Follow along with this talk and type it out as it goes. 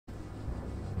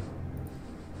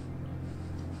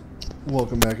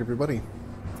Welcome back, everybody.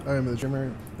 I am the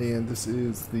Jimmer, and this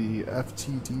is the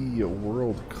FtD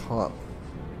World Cup.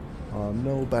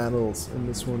 No battles in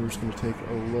this one. We're just going to take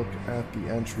a look at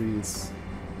the entries.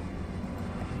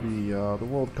 The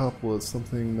World Cup was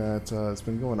something that has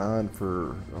been going on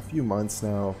for a few months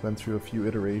now. Been through a few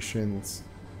iterations.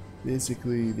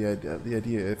 Basically, the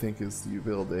idea I think is you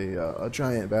build a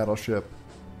giant battleship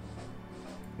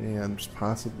and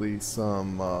possibly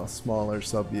some smaller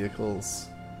sub-vehicles.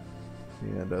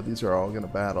 And these are all going to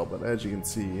battle, but as you can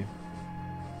see,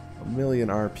 1,000,000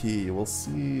 RP. We'll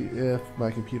see if my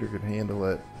computer could handle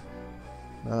it.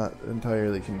 Not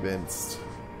entirely convinced.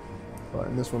 But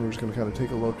in this one, we're just going to kind of take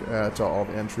a look at all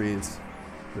the entries.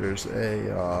 There's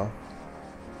a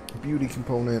beauty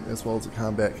component as well as a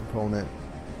combat component.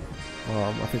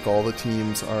 I think all the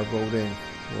teams are voting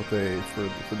with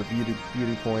for the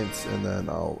beauty points, and then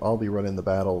I'll be running the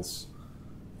battles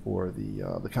for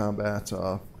the combat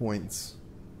points.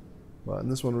 But in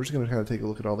this one, we're just going to kind of take a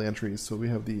look at all the entries. So we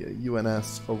have the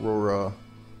UNS Aurora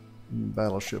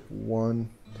Battleship 1.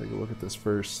 Take a look at this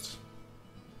first.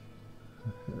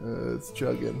 It's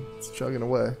chugging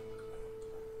away.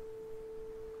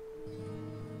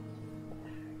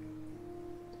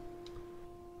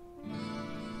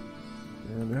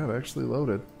 And yeah, it actually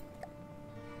loaded.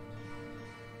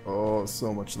 Oh,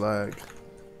 so much lag.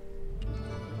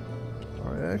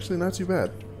 Alright, actually not too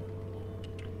bad.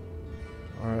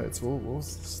 Alright, so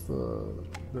what's the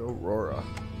Aurora?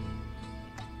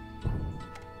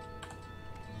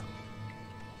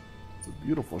 It's a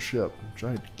beautiful ship,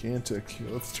 gigantic.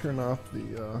 Let's turn off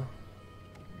the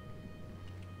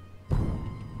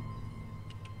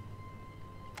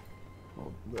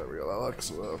oh, there we go. That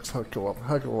looks a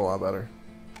heck of a lot better.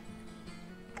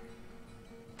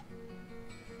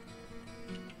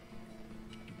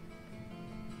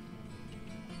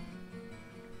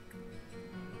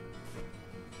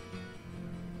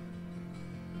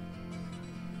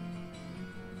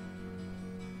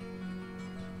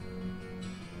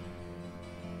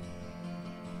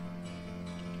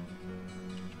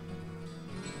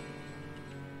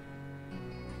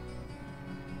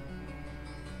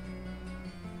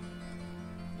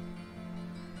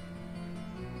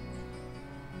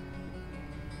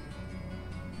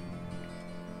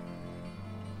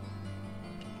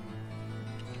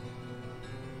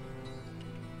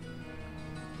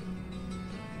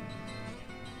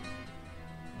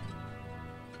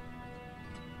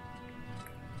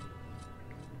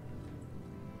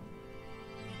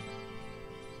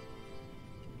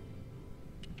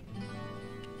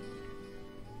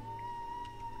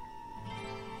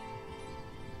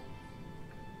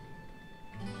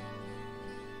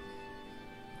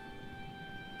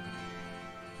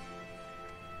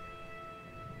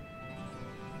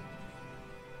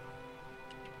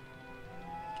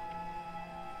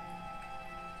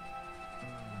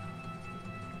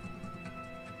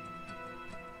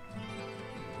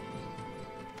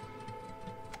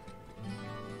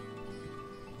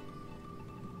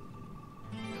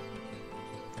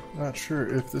 Not sure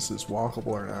if this is walkable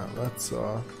or not. Let's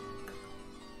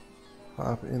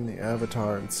hop in the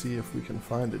avatar and see if we can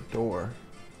find a door.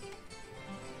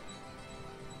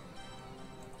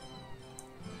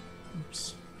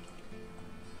 Oops.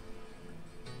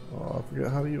 Oh, I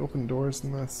forget, how do you open doors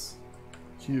in this?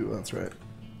 Q, that's right.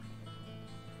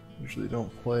 Usually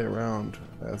don't play around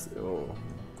as, oh,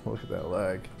 look at that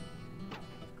lag.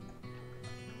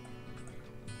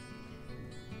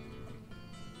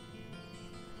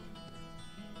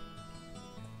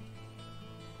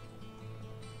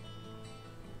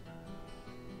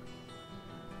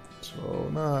 So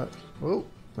not, oh,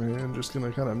 and just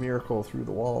gonna kind of miracle through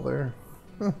the wall there.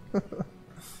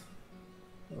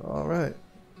 Alright,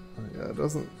 yeah, it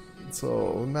doesn't,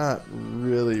 so not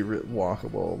really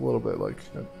walkable, a little bit like,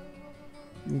 you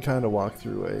can kind of walk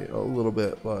through a little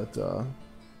bit, but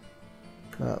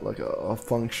not like a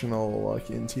functional like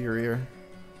interior.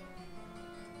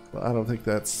 But I don't think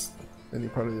that's any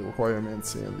part of the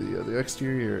requirements, and the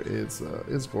exterior is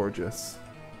gorgeous.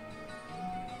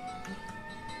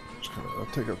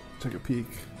 Take a peek,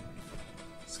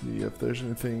 see if there's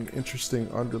anything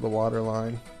interesting under the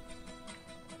waterline.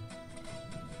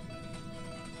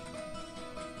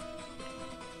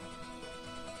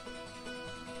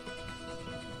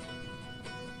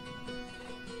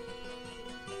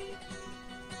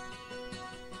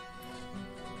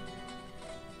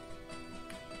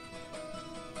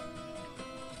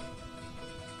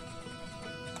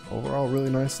 Overall, really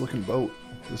nice looking boat.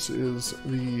 This is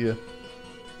the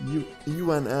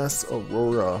UNS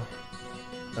Aurora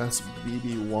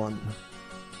SBD-1.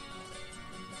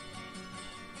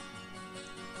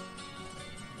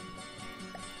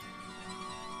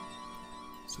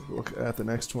 a look at the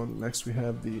next one. Next we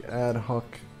have the Ad Hoc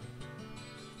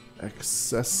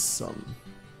Excessum.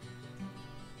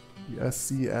 The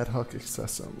SC Ad Hoc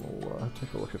Excessum. We'll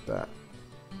take a look at that.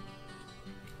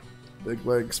 Big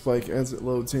leg spike as it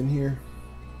loads in here.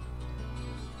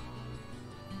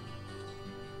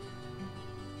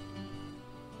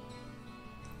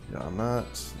 Yeah, I'm not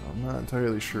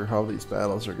entirely sure how these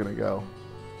battles are gonna go.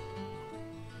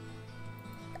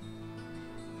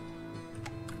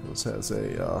 This has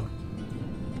a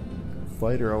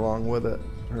fighter along with it,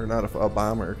 or not a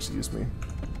bomber, excuse me.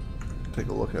 Take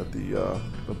a look at the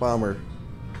bomber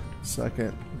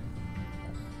second.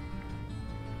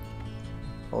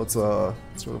 Oh, it's a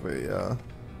sort of a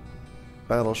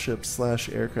battleship slash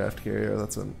aircraft carrier.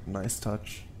 That's a nice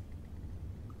touch.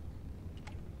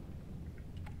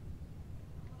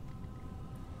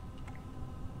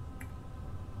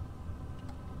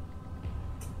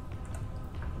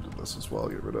 Do this as well.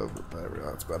 Get rid of it. There we go.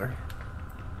 That's better.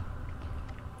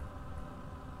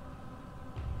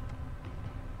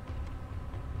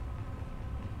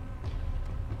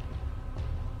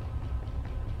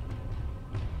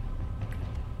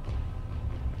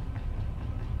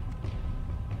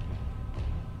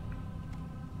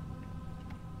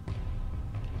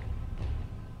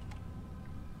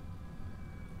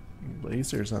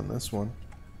 Lasers on this one.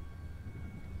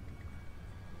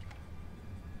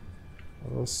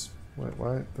 Those, wait,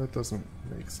 why? That doesn't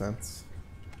make sense.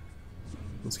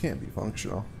 Those can't be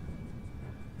functional.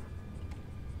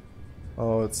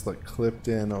 Oh, it's like clipped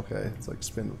in. Okay, it's like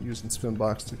using spin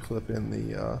blocks to clip in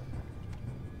the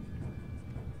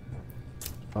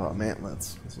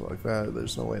mantlets. So like that,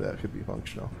 there's no way that could be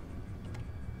functional.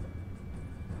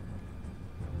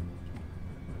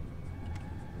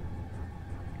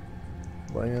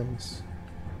 Lambs.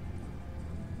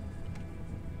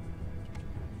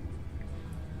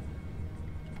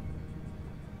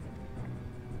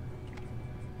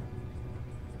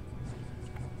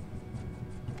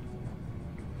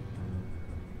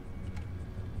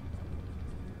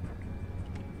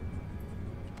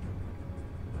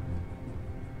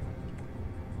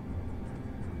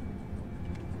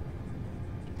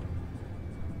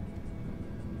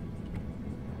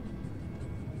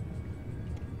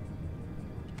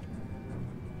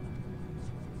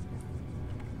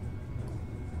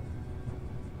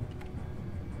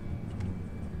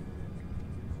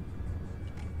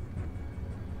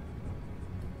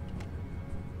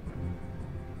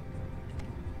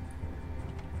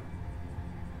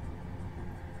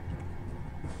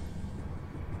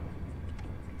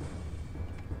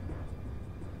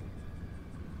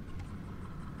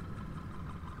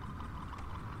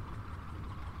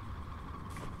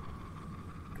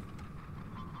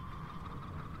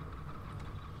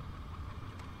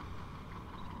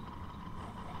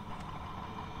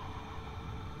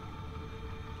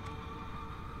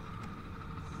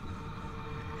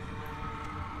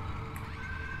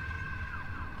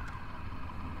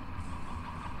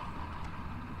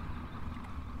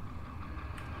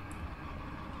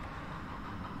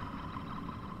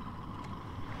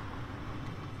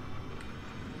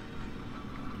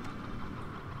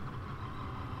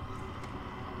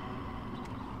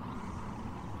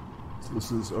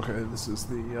 This is okay. This is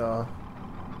the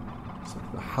it's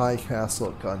like the High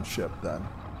Castle gunship then.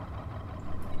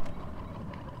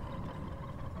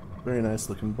 Very nice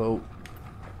looking boat.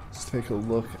 Let's take a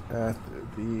look at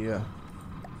the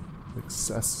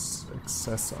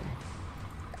Excessum.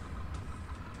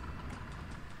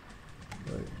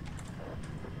 Right.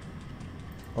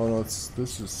 Oh no,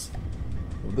 this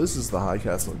is the High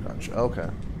Castle gunship. Okay.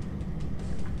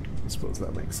 I suppose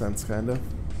that makes sense, kind of.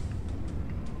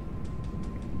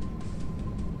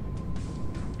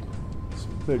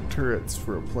 Big turrets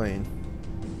for a plane.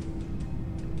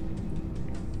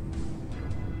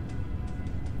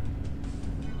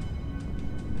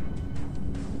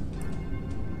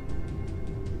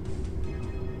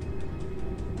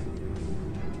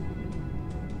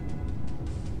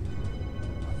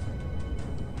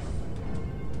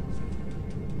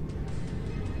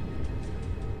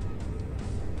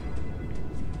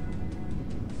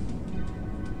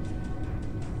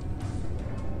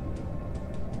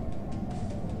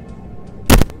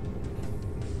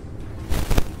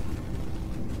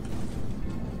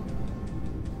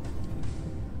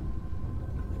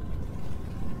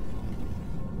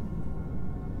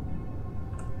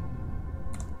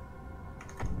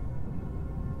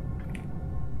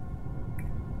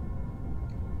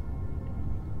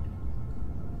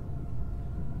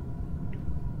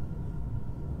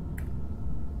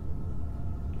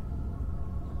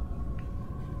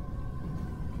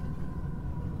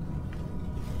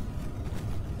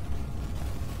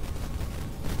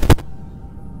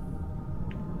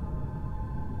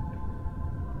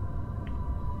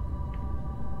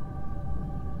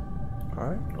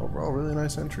 Alright, overall really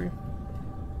nice entry.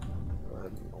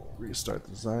 Restart the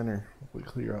designer. We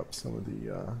clear up some of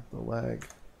the lag.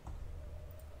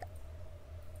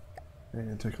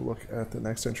 And take a look at the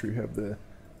next entry. We have the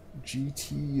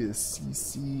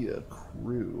GTCC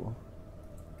crew.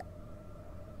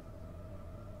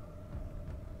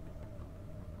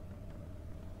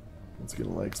 Let's get a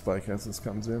leg spike as this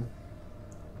comes in.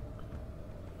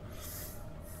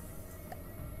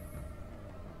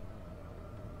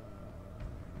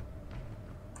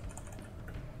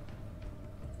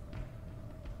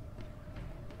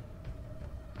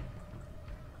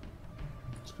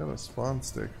 It's got a spawn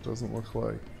stick, doesn't look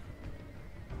like.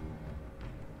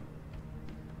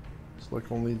 It's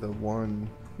like only the one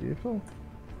vehicle?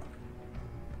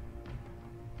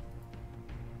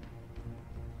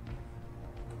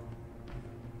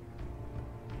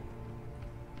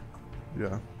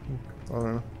 Yeah, I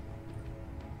don't know.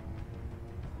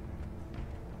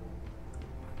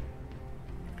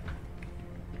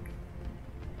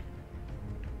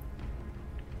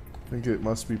 I think it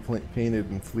must be painted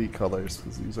in fleet colors,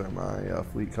 because these are my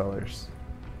fleet colors.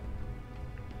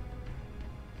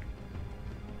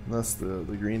 Unless the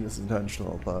green is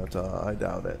intentional, but I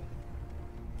doubt it.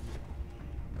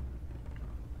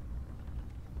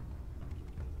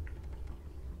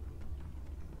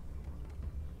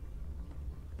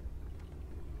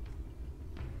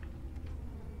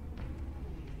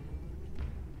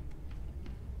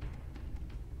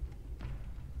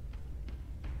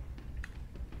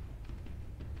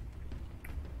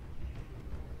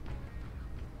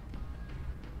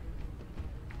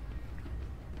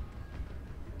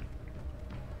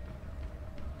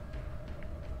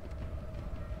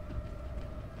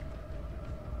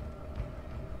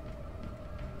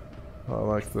 I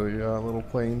like the little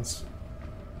planes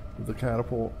with the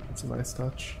catapult. It's a nice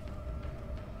touch.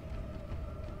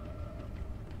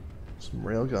 Some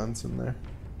rail guns in there.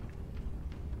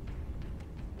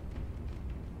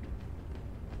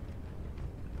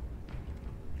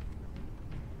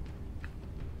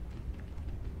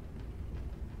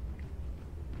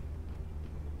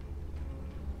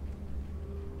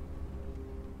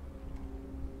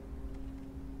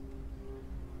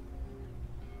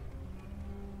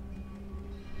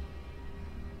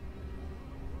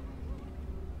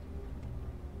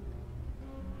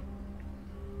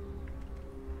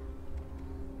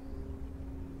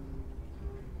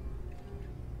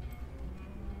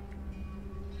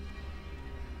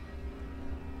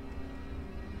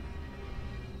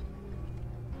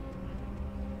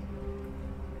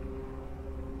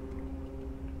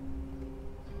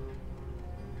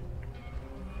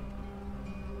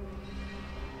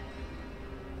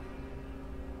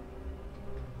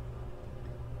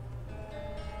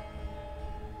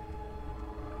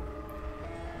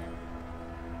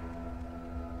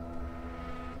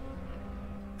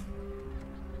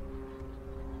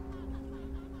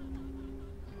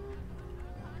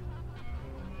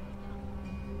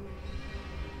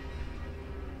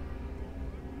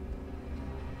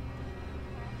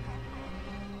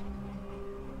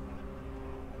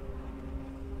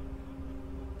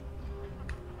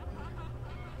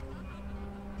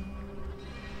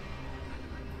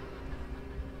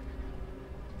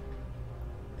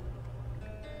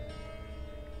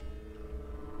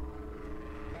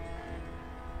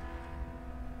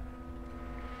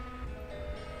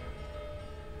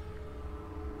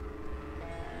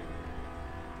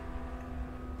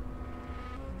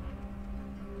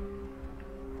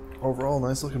 Overall,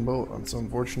 nice looking boat. It's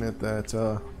unfortunate that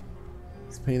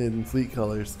it's painted in fleet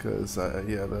colors, because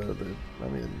yeah,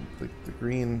 the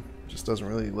green just doesn't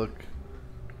really look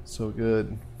so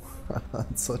good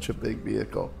on such a big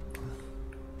vehicle.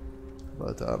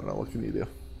 But I don't know, what can you do?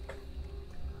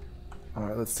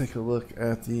 Alright, let's take a look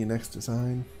at the next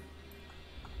design.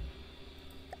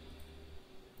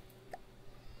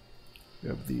 We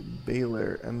have the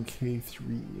Baylor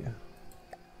MK3.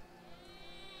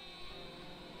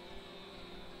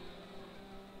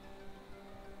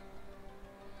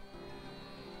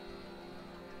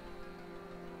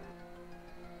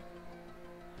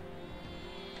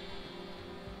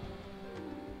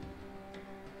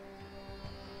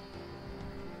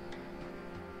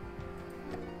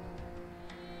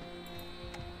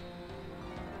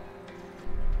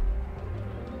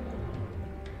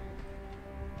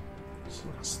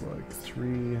 Looks like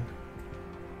 3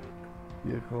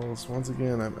 vehicles. Once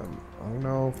again, I don't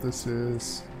know if this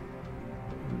is...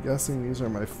 I'm guessing these are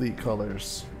my fleet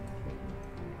colors.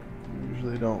 I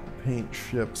usually don't paint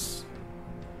ships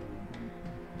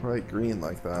bright green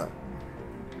like that.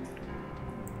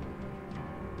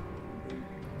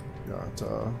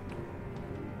 Got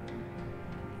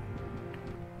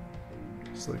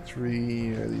It's like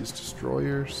 3 are these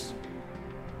destroyers?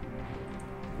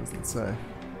 Doesn't say.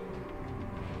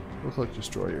 Look like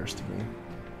destroyers to me.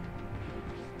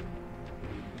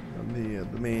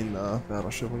 And the main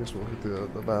battleship. I guess we'll look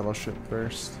at the battleship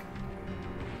first.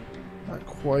 Not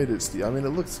quite as deep. I mean, it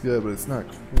looks good, but it's not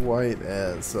quite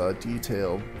as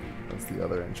detailed as the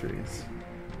other entries.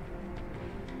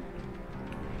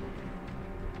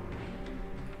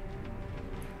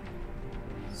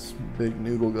 Some big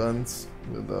noodle guns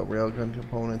with railgun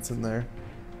components in there.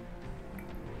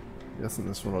 I'm guessing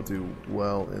this one will do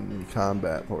well in the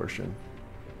combat portion.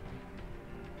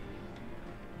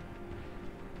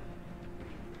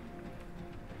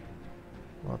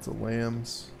 Lots of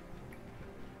lambs.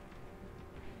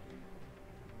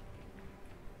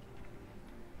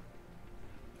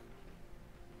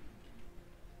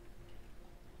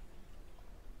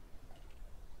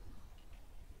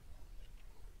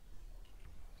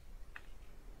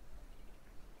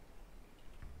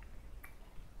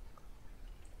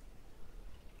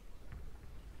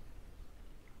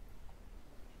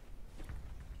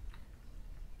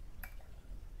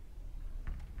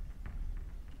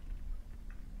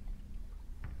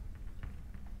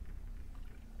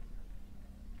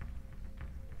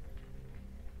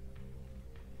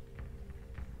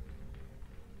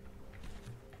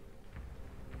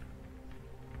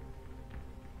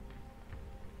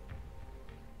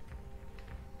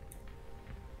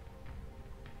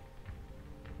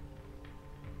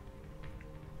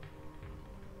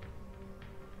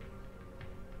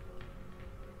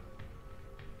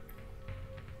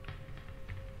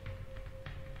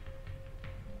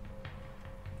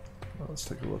 Let's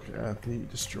take a look at the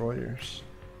destroyers.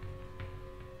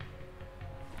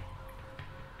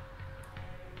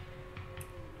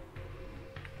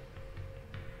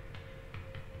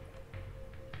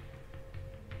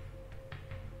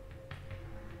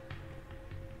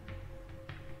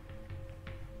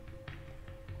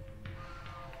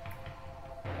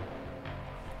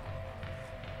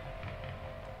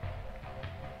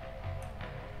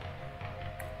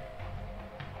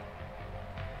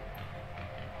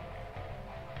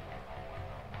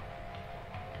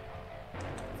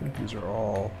 I think these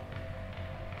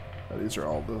are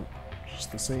all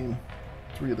just the same,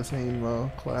 3 of the same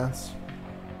class.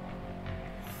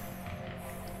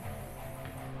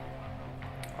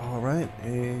 Alright,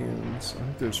 and I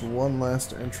think there's one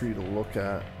last entry to look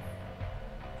at.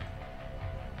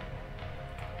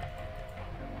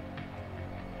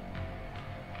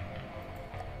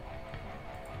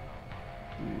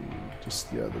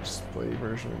 The display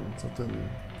version, something.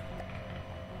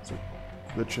 It's like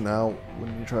glitching out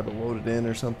when you try to load it in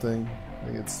or something. I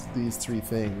think it's these 3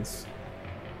 things.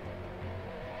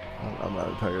 I'm not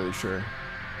entirely sure.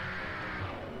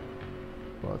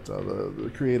 But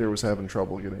the creator was having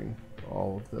trouble getting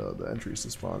all of the entries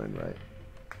to spawn in right.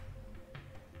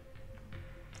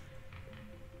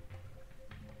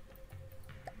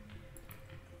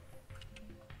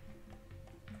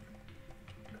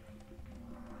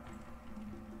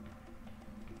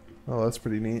 Oh, that's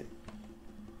pretty neat.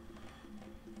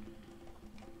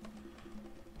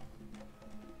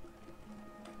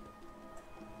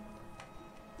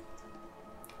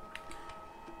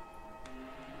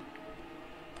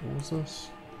 What was this?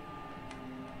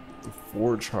 The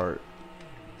Forge Heart.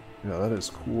 Yeah, that is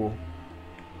cool.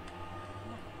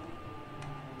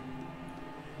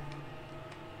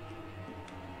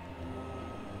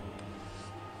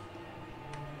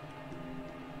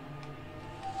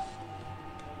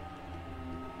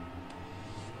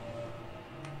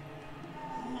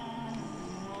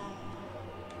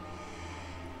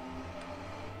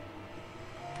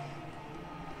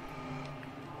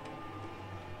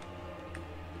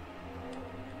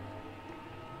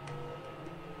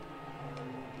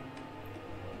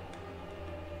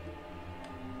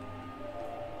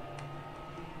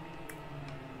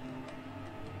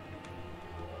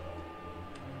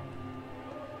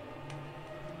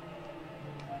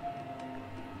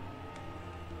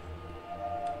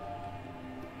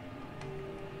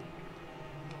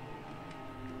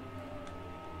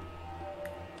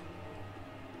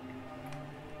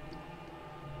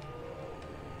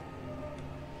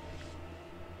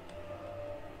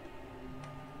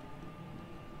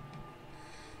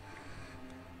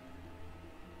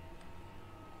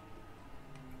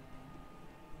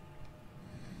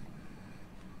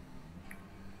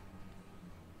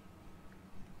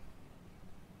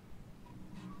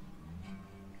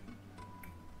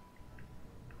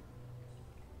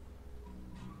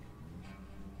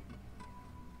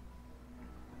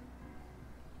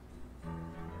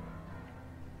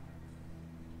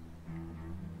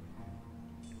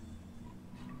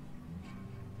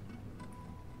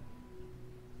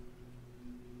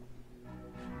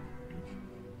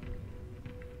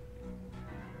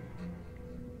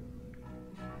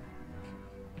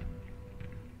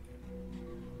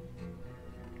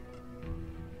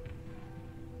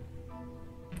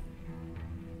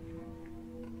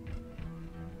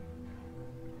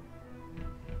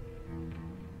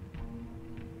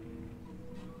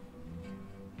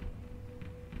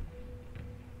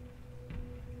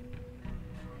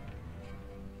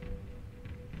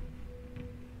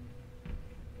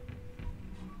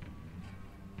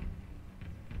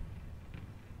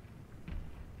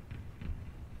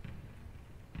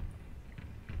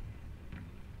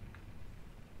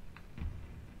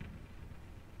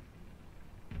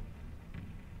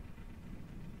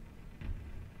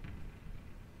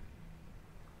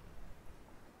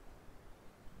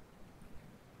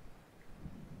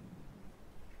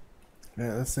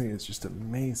 Man, this thing is just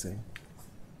amazing.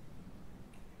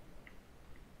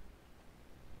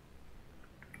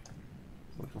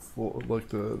 Like a full, like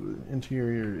the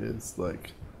interior is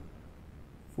like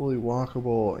fully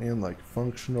walkable and like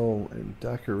functional and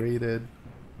decorated.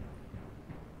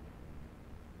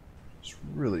 It's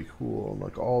really cool.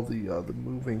 Like all the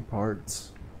moving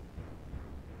parts.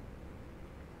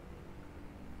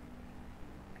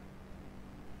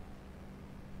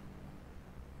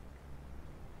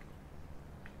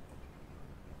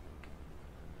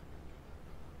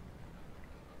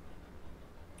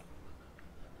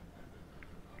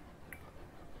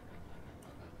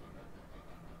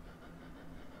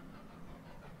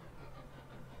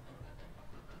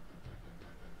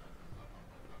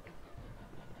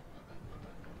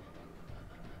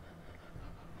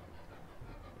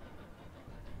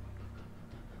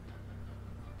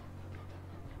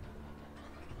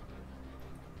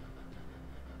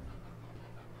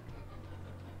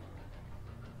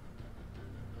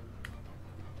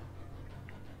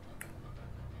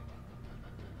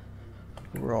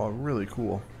 We're all really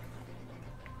cool.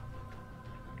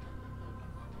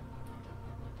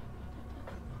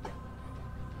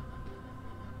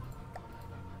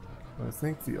 I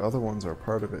think the other ones are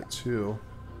part of it too.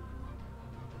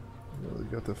 We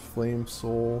got the Flame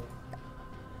Soul.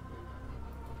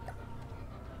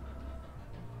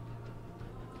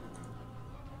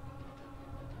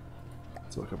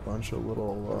 It's like a bunch of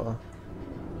little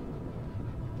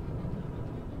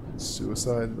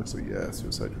suicide. Looks like, yeah,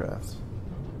 suicide crafts.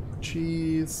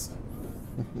 Cheese.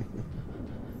 And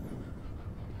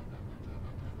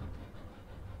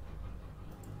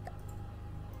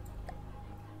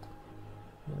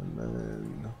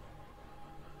then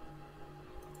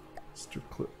Mr.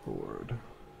 Clipboard.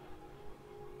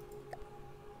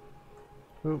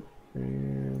 Oh,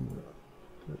 and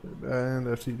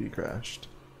FtD crashed.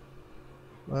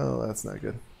 Well, that's not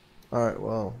good. Alright,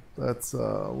 well, that's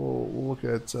we'll look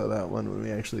at that one when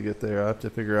we actually get there. I have to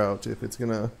figure out if it's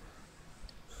gonna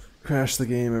crash the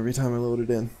game every time I load it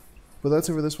in. But that's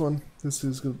it for this one. This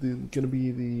is gonna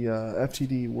be the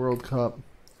FtD World Cup,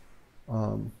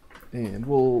 and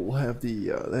we'll have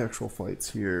the actual fights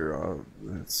here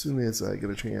as soon as I get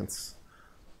a chance.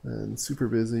 And super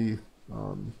busy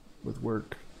with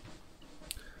work,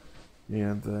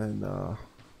 and then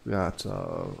we got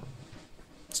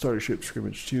Starship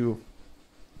Scrimmage 2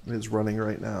 is running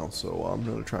right now, so I'm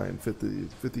going to try and fit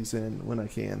these in when I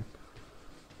can.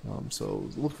 So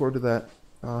look forward to that.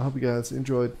 I hope you guys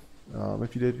enjoyed.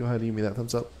 If you did, go ahead and give me that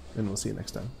thumbs up, and we'll see you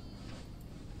next time.